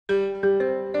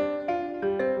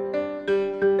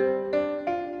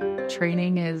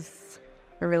Training is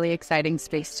a really exciting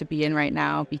space to be in right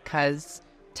now because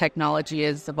technology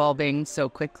is evolving so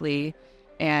quickly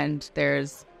and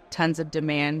there's tons of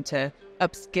demand to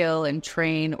upskill and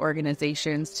train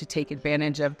organizations to take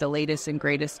advantage of the latest and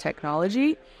greatest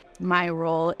technology. My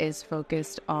role is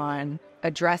focused on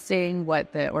addressing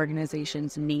what the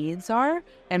organization's needs are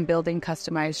and building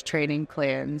customized training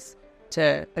plans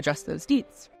to address those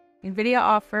needs. NVIDIA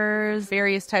offers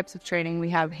various types of training. We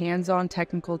have hands-on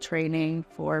technical training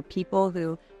for people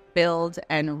who build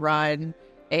and run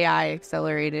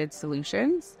AI-accelerated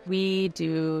solutions. We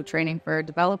do training for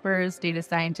developers, data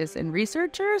scientists, and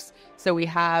researchers. So we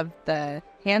have the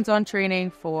hands-on training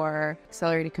for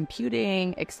accelerated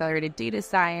computing, accelerated data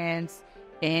science,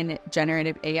 in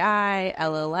generative AI,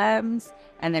 LLMs,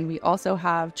 and then we also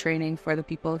have training for the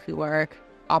people who are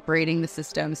operating the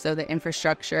system, so the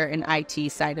infrastructure and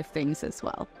IT side of things as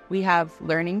well. We have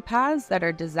learning paths that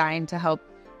are designed to help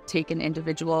take an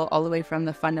individual all the way from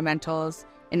the fundamentals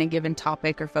in a given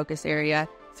topic or focus area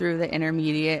through the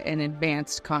intermediate and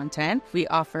advanced content. We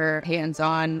offer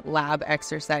hands-on lab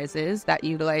exercises that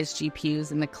utilize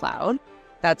GPUs in the cloud.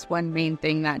 That's one main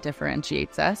thing that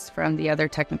differentiates us from the other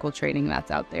technical training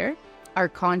that's out there. Our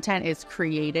content is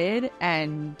created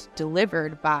and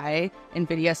delivered by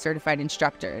NVIDIA certified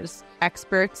instructors,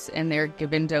 experts in their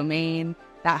given domain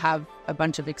that have a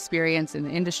bunch of experience in the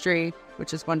industry,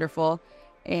 which is wonderful.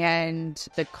 And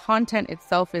the content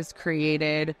itself is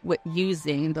created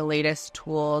using the latest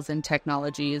tools and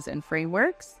technologies and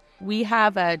frameworks. We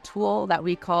have a tool that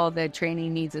we call the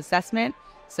Training Needs Assessment.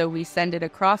 So we send it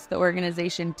across the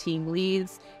organization, team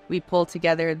leads. We pull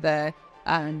together the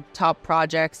top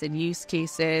projects and use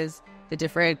cases, the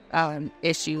different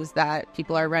issues that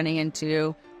people are running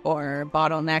into or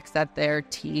bottlenecks that their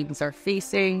teams are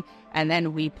facing. And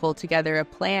then we pull together a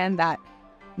plan that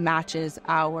matches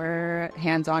our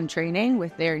hands-on training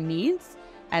with their needs.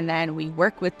 And then we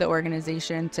work with the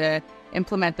organization to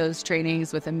implement those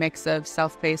trainings with a mix of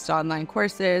self-paced online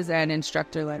courses and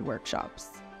instructor-led workshops.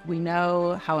 We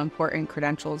know how important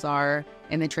credentials are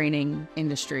in the training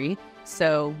industry.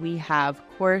 So we have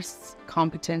course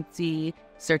competency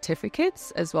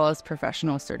certificates as well as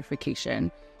professional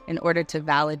certification in order to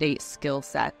validate skill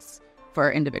sets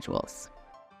for individuals.